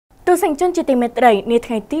ទូសេងជនជាទីមេត្រីនា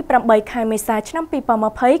ថ្ងៃទី8 ខែមេសាឆ្នាំ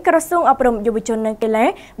2020ក្រសួងអប់រំយុវជននិងកីឡា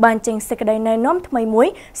បានចេញសេចក្តីណែនាំថ្មីមួយ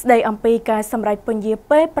ស្តីអំពីការសម្រេចពន្យា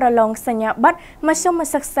ពេលប្រឡងសញ្ញាបត្រមធ្យម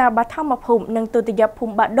សិក្សាបឋមភូមិនិងទុតិយភូ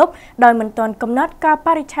មិបាក់ឌុបដោយមិនទាន់កំណត់កាលប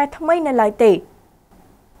រិច្ឆេទថ្មីនៅឡើយទេរ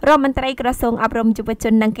ដ្ឋមន្ត្រីក្រសួងអប់រំយុវជ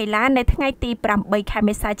ននិងកីឡានៅថ្ងៃទី8 ខែ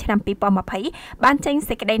មេសាឆ្នាំ2020បានចេញ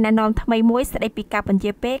សេចក្តីណែនាំថ្មីមួយស្តីពីការពន្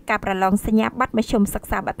យាពេលការប្រឡងសញ្ញាបត្រមធ្យមសិក្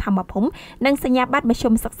សាបឋមភូមិនិងសញ្ញាបត្រមធ្យ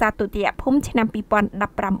មសិក្សាទុតិយភូមិឆ្នាំ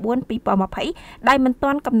2019-2020ដោយមិន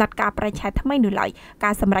ទាន់កំណត់កាលបរិច្ឆេទថ្មីនោះឡើយ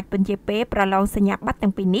ការសម្រេចពន្យាពេលប្រឡងសញ្ញាបត្រទាំ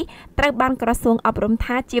ងពីរនេះត្រូវបានក្រសួងអប់រំ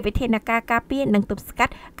ថាជាវិធានការការពារនិងទប់ស្កា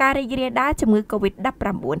ត់ការរីករាលដាលជំងឺ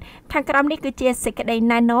COVID-19 ខាងក្រោមនេះគឺជាសេចក្តី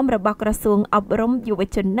ណែនាំរបស់ក្រសួងអប់រំយុវ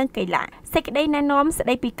ជននិងកីឡាសេចក្តីណែនាំស្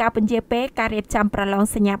តីពីការពន្យាពេលការរៀបចំប្រឡង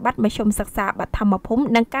សញ្ញាបត្រមធ្យមសិក្សាបឋមភូមិ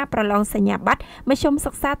និងការប្រឡងសញ្ញាបត្រមធ្យម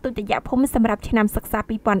សិក្សាទុតិយភូមិសម្រាប់ឆ្នាំសិក្សា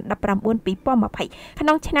2019-2020ក្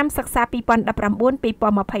នុងឆ្នាំសិក្សា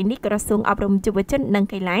2019-2020នេះក្រសួងអប់រំយុវជននិង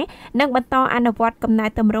កីឡានឹងបន្តអនុវត្តកំណែ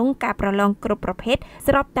ទម្រង់ការប្រឡងគ្រប់ប្រភេទ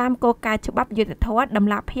ស្របតាមគោលការណ៍ច្បាប់យុត្តិធម៌តម្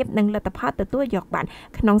លាភាពនិងលទ្ធផលទទួលយកបាន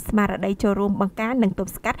ក្នុងស្មារតីចូលរួមបង្ការនិងទ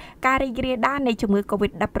ប់ស្កាត់ការរីករាលដាលនៃជំងឺ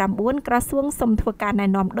COVID-19 ក្រសួងសូមធ្វើការណែ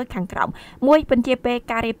នាំដូចខាងក្រោម1ពន្យាពេល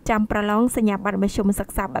ការរៀបចំប្រឡងសញ្ញាបត្រមធ្យមសិ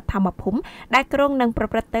ក្សាបឋមភូមិដែលក្រុងនឹងប្រ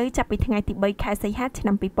ព្រឹត្តទៅចាប់ពីថ្ងៃទី3 ខែសីហាឆ្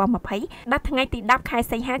នាំ2020ដល់ថ្ងៃទី10 ខែ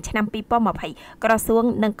សីហាឆ្នាំ2020ក្រសួង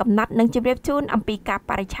នឹងកំណត់និងជម្រាបជូនអំពីកាល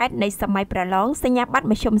បរិច្ឆេទនៃសម័យប្រឡងសញ្ញាបត្រ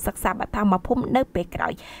មធ្យមសិក្សាបឋមភូមិនៅពេលក្រោ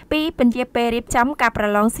យ2ពន្យាពេលរៀបចំការប្រ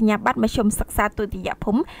ឡងសញ្ញាបត្រមធ្យមសិក្សាទុតិយ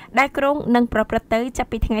ភូមិដែលក្រុងនឹងប្រព្រឹត្តទៅចាប់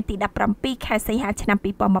ពីថ្ងៃទី17 ខែសីហាឆ្នាំ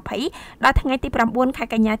2020ដល់ថ្ងៃទី9 ខែ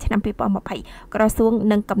កញ្ញាឆ្នាំ2020ក្រសួង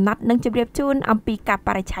នឹងកំណត់និងជម្រាបជូនអំពីកាលប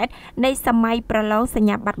រិច្ឆេទនៃសម័យប្រឡងសញ្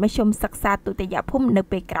ញាបត្រមធ្យមសិក្សាទុតិយភូមិនៅ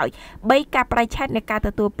ពេលក្រោយ3កាលបរិច្ឆេទនៃការទ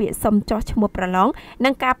ទួលពាក្យសុំចុះឈ្មោះប្រឡងនិ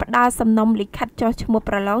ងការផ្ដល់សំណុំលិខិតចុះឈ្មោះ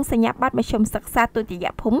ប្រឡងសញ្ញាបត្រមធ្យមសិក្សាទុតិយ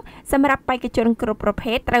ភូមិសម្រាប់បេក្ខជនគ្រប់ប្រ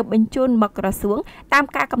ភេទត្រូវបញ្ជូនមកក្រសួងតាម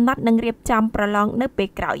ការកំណត់និងរៀបចំប្រឡងនៅពេល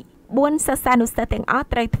ក្រោយ4សិស្សានុសិស្សទាំងអស់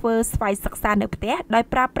ត្រូវធ្វើស្វ័យសិក្សានៅផ្ទះដោយ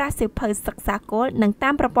ប្រើប្រាស់សៀវភៅសិក្សាគោលនិងតា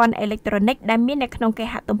មប្រព័ន្ធអេឡិចត្រូនិកដែលមាននៅក្នុងគេ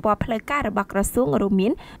ហទំព័រផ្លូវការរបស់ក្រសួងរួមមា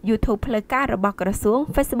ន YouTube ផ្លូវការរបស់ក្រសួង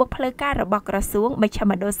Facebook ផ្លូវការរបស់ក្រសួងមជ្ឈ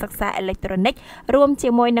មណ្ឌលសិក្សាអេឡិចត្រូនិករួមជា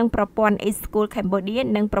មួយនឹងប្រព័ន្ធ e-school Cambodia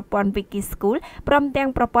និងប្រព័ន្ធ Wiki School ព្រមទាំង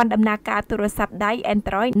ប្រព័ន្ធដំណើរការទូរស័ព្ទដៃ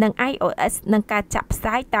Android និង iOS និងការចាក់ផ្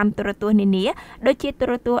សាយតាមទូរទស្សន៍នានាដូចជាទូ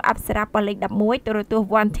រទស្សន៍អប្សរាប៉ុស្តិ៍លេខ11ទូរទស្សន៍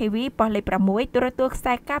One TV ប៉ុស្តិ៍លេខ6ទូរទស្សន៍ខ្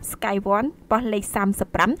សែកាប Sky One ប៉ុស្តិ៍លេខ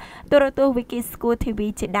35ទូរទស្សន៍ Wiki School TV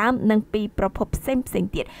ជាដើមនិងពីប្រភពផ្សេង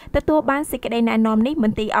ទៀតទទួលបានសេចក្តីណែនាំនេះម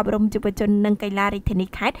ន្ត្រីអប់រំយុវជននិងកីឡារាជធានី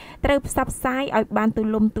ខេត្តត្រូវផ្សព្វផ្សាយឲ្យបានទូ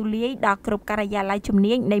លំទូលាយដល់គ្រប់ការិយាល័យជំ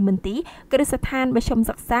នាញនៃមន្ទីរគ្រឹះស្ថានមធ្យម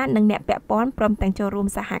សិក្សានិងអ្នកពាក់ព័ន្ធព្រមទាំងចូលរួម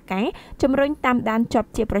សហការជំរុញតាមដានជាប់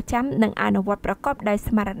ជាប្រចាំនិងអនុវត្តប្រកបដោយ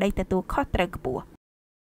ស្មារតីទទួលខុសត្រូវខ្ពស់